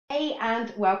Hey,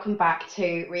 and welcome back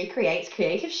to Recreate's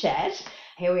Creative Shed.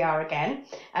 Here we are again.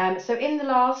 So in the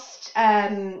last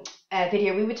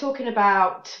video we were talking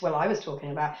about, well, I was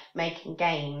talking about making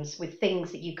games with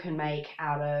things that you can make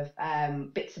out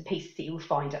of bits and pieces that you'll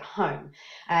find at home.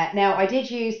 Now I did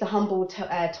use the humble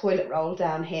toilet roll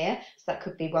down here, so that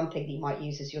could be one thing that you might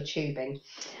use as your tubing.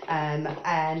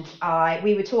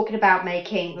 We were talking about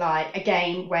making like a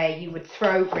game where you would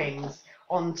throw rings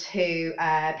onto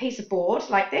a piece of board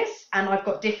like this, and I've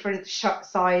got different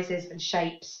sizes and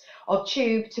shapes of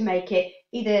tube to make it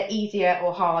either easier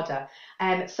or harder.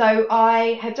 So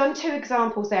I have done two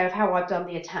examples there of how I've done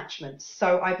the attachments.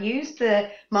 So I've used the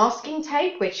masking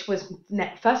tape, which was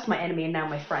first my enemy and now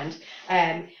my friend,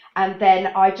 and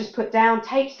then I just taped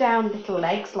down little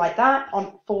legs like that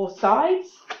on four sides,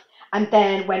 and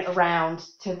then went around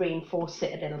to reinforce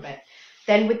it a little bit.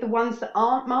 Then with the ones that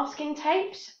aren't masking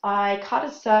taped, I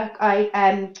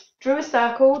drew a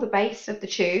circle, the base of the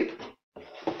tube,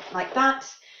 like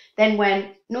that. Then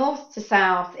went north to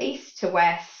south, east to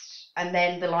west, and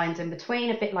then the lines in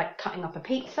between, a bit like cutting up a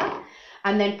pizza.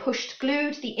 And then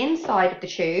glued the inside of the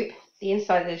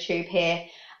tube here,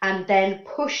 and then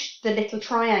pushed the little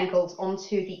triangles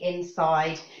onto the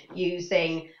inside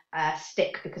using a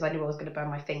stick because I knew I was going to burn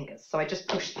my fingers. So I just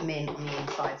pushed them in on the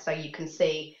inside, so you can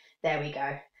see. There we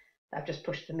go. I've just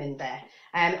pushed them in there.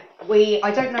 I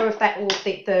don't know if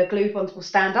the glued ones will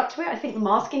stand up to it. I think the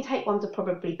masking tape ones are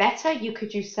probably better. You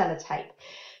could use sellotape.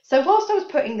 So whilst I was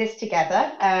putting this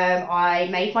together, I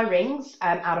made my rings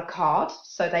out of card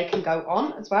so they can go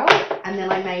on as well. And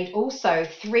then I made also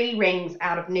 3 rings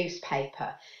out of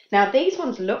newspaper. Now these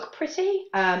ones look pretty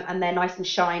and they're nice and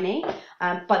shiny,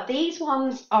 but these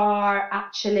ones are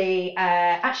actually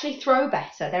throw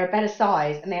better. They're a better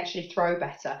size and they actually throw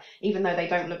better, even though they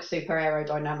don't look super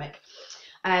aerodynamic.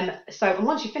 And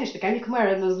once you finish the game, you can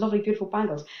wear those lovely, beautiful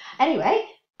bangles. Anyway,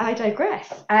 I digress.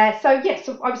 So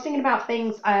I was thinking about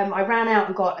things. I ran out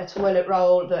and got a toilet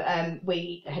roll that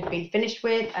we had been finished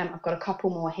with. I've got a couple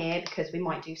more here because we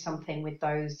might do something with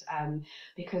those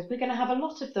because we're going to have a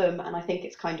lot of them, and I think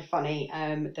it's kind of funny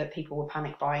that people were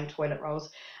panic buying toilet rolls,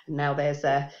 and now there's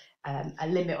a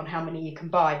limit on how many you can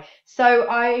buy. So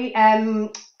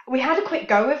we had a quick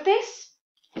go of this,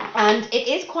 and it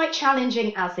is quite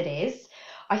challenging as it is.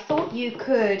 I thought you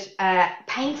could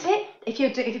paint it,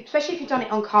 especially if you've done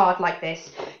it on card like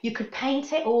this, you could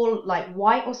paint it all like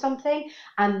white or something,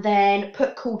 and then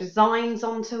put cool designs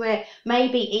onto it,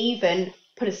 maybe even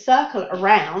put a circle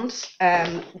around,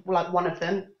 like one of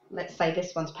them, let's say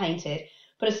this one's painted,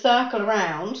 put a circle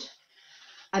around,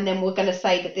 and then we're going to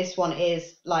say that this one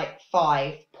is like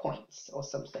 5 points or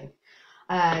something.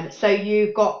 So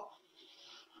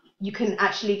you can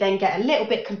actually then get a little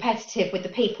bit competitive with the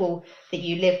people that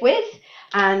you live with,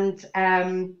 and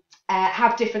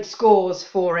have different scores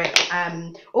for it.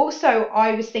 Also,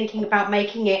 I was thinking about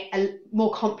making it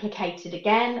more complicated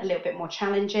again, a little bit more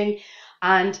challenging,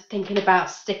 and thinking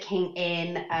about sticking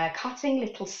in, cutting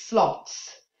little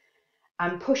slots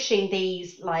and pushing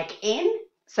these like in,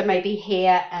 so maybe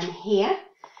here and here,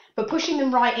 but pushing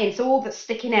them right in, so all that's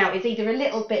sticking out is either a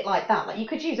little bit like that, like you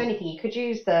could use anything, you could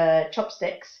use the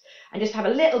chopsticks and just have a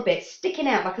little bit sticking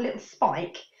out like a little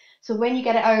spike, so when you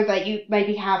get it over, you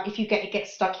maybe have, if it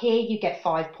gets stuck here, you get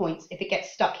 5 points, if it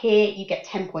gets stuck here, you get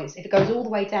 10 points, if it goes all the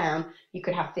way down, you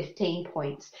could have 15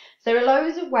 points. So there are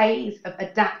loads of ways of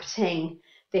adapting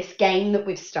this game that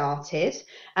we've started,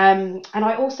 and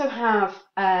I also have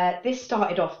this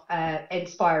started off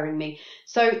inspiring me.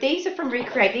 So these are from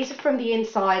Recreate. These are from the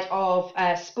inside of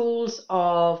spools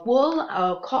of wool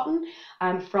or cotton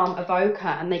from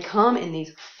Avoca, and they come in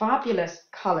these fabulous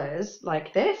colours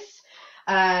like this.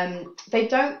 They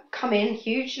don't come in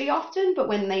hugely often, but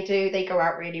when they do, they go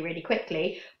out really, really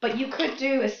quickly. But you could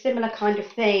do a similar kind of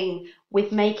thing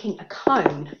with making a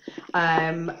cone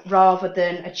rather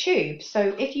than a tube.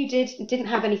 So if you didn't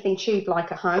have anything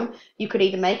tube-like at home, you could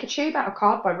either make a tube out of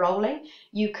card by rolling,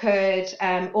 you could,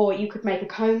 or you could make a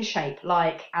cone shape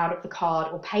like out of the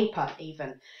card or paper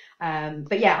even.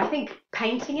 But yeah, I think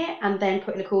painting it and then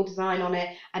putting a cool design on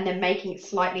it and then making it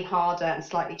slightly harder and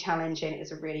slightly challenging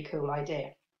is a really cool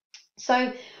idea.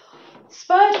 So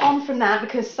spurred on from that,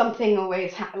 because something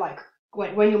always like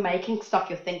when you're making stuff,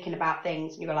 you're thinking about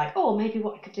things and you're like, oh, maybe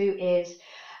what I could do is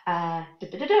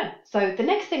So the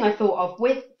next thing I thought of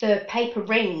with the paper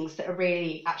rings that are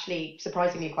really actually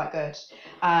surprisingly quite good,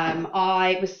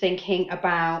 I was thinking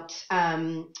about,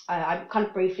 I kind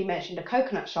of briefly mentioned a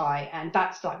coconut shy, and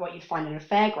that's like what you'd find in a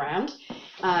fairground,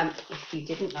 if you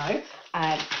didn't know.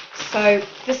 So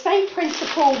the same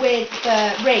principle with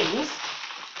the rings,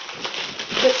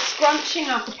 but scrunching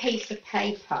up a piece of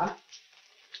paper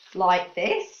like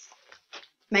this,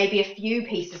 maybe a few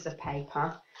pieces of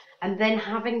paper, and then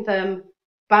having them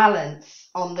balance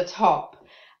on the top.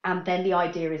 And then the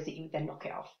idea is that you then knock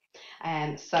it off.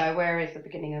 So where is the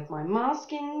beginning of my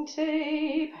masking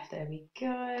tape? There we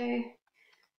go.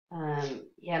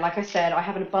 Yeah, like I said, I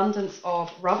have an abundance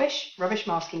of rubbish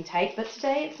masking tape, but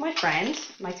today it's my friend,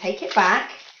 and I take it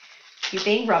back. You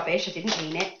being rubbish, I didn't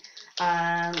mean it.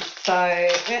 So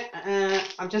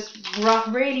I'm just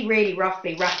really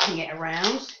roughly wrapping it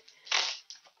around.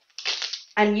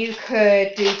 And you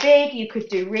could do big, you could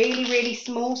do really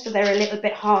small, so they're a little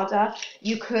bit harder.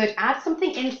 You could add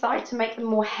something inside to make them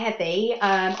more heavy.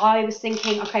 I was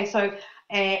thinking, okay, so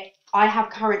I have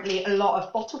currently a lot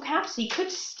of bottle caps, so you could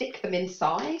stick them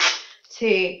inside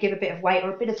to give a bit of weight,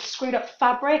 or a bit of screwed up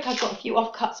fabric. I've got a few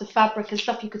offcuts of fabric and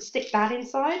stuff, you could stick that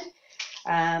inside.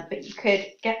 But you could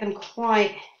get them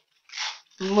quite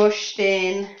mushed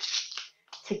in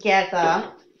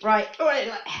together, right?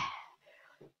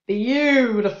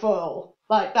 Beautiful,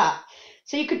 like that.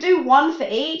 So you could do one for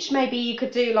each. Maybe you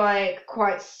could do like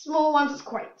quite small ones,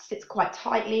 sits quite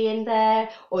tightly in there,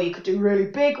 or you could do really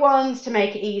big ones to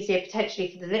make it easier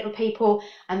potentially for the little people,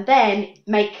 and then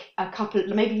make a couple,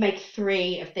 maybe make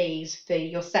 3 of these for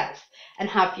yourself and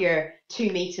have your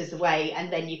 2 meters away,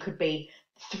 and then you could be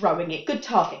throwing it. Good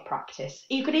target practice.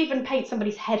 You could even paint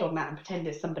somebody's head on that and pretend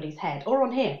it's somebody's head, or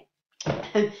on here.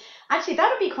 Actually, that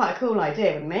would be quite a cool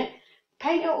idea, wouldn't it?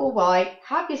 Paint it all white,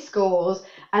 have your scores,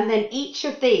 and then each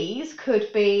of these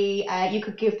could be, you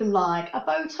could give them like a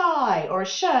bow tie or a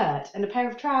shirt and a pair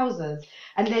of trousers.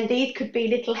 And then these could be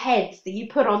little heads that you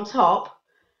put on top.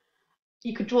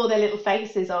 You could draw their little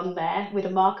faces on there with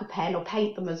a marker pen, or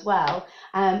paint them as well.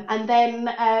 And then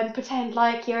pretend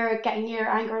like you're getting your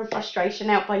anger and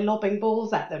frustration out by lobbing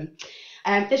balls at them.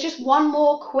 There's just one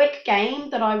more quick game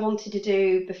that I wanted to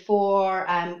do before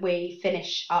we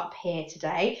finish up here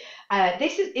today.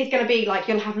 This is going to be like,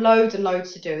 you'll have loads and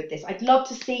loads to do with this. I'd love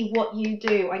to see what you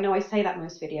do. I know I say that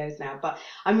most videos now, but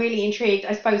I'm really intrigued.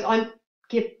 I suppose I'm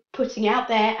putting out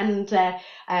there, and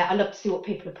I love to see what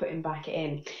people are putting back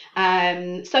in.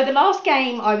 So the last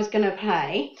game I was going to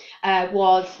play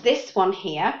was this one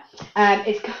here.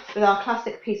 It's with our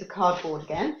classic piece of cardboard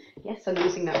again. Yes, I'm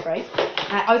using that phrase.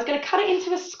 I was going to cut it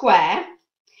into a square.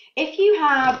 If you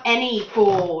have any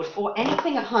board or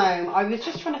anything at home, I was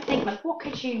just trying to think, like, what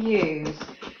could you use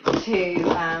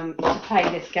to play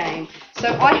this game? So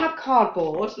I have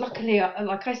cardboard. Luckily,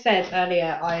 like I said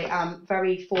earlier, I am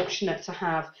very fortunate to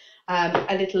have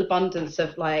a little abundance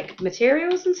of like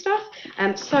materials and stuff.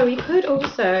 So you could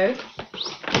also,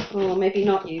 or maybe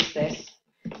not use this,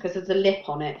 because there's a lip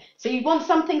on it. So you want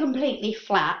something completely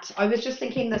flat. I was just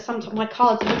thinking that sometimes my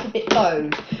card's a little bit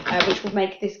bowed, which will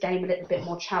make this game a little bit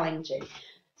more challenging.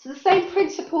 So the same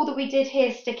principle that we did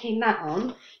here, sticking that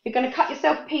on, you're going to cut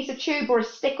yourself a piece of tube or a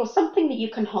stick or something that you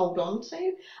can hold on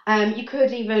to. You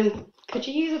could even, could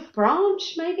you use a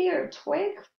branch maybe, or a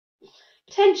twig?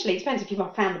 Potentially, it depends if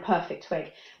you've found the perfect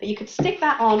twig. But you could stick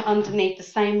that on underneath the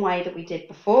same way that we did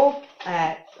before,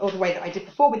 or the way that I did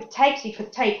before with the tape. So you put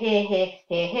the tape here, here,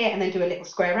 here, here, and then do a little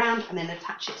square round, and then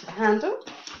attach it to the handle.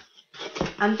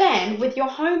 And then with your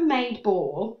homemade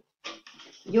ball,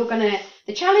 you're gonna,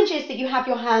 the challenge is that you have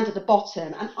your hand at the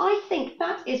bottom, and I think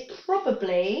that is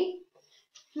probably,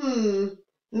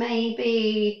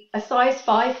 maybe a size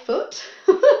 5 foot.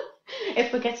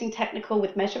 If we're getting technical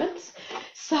with measurements.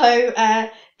 So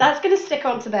that's going to stick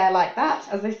onto there like that,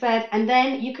 as I said, and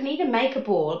then you can either make a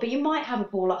ball, but you might have a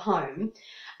ball at home,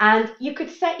 and you could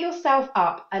set yourself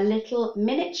up a little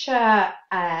miniature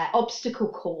obstacle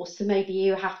course. So maybe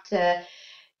you have to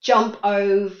jump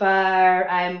over,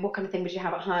 what kind of thing would you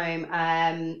have at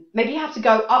home? Maybe you have to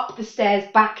go up the stairs,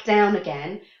 back down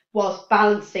again, whilst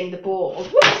balancing the ball.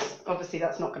 Whoops! Obviously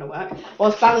that's not going to work.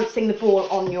 Whilst balancing the ball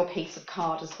on your piece of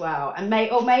card as well. And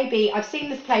maybe I've seen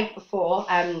this played before.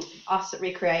 Us at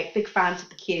Recreate, big fans of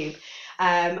the cube.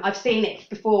 I've seen it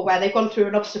before where they've gone through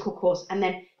an obstacle course and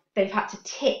then they've had to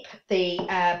tip the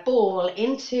ball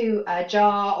into a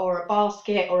jar or a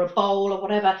basket or a bowl or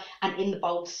whatever, and in the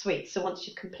bowl sweets. So once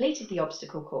you've completed the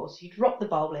obstacle course, you drop the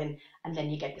bowl in and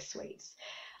then you get the sweets.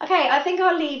 Okay, I think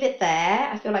I'll leave it there.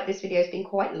 I feel like this video has been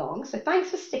quite long, so thanks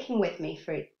for sticking with me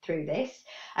through this.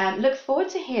 Look forward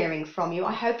to hearing from you.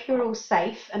 I hope you're all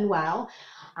safe and well,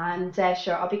 and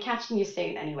sure, I'll be catching you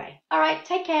soon anyway. All right,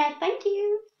 take care. Thank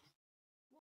you.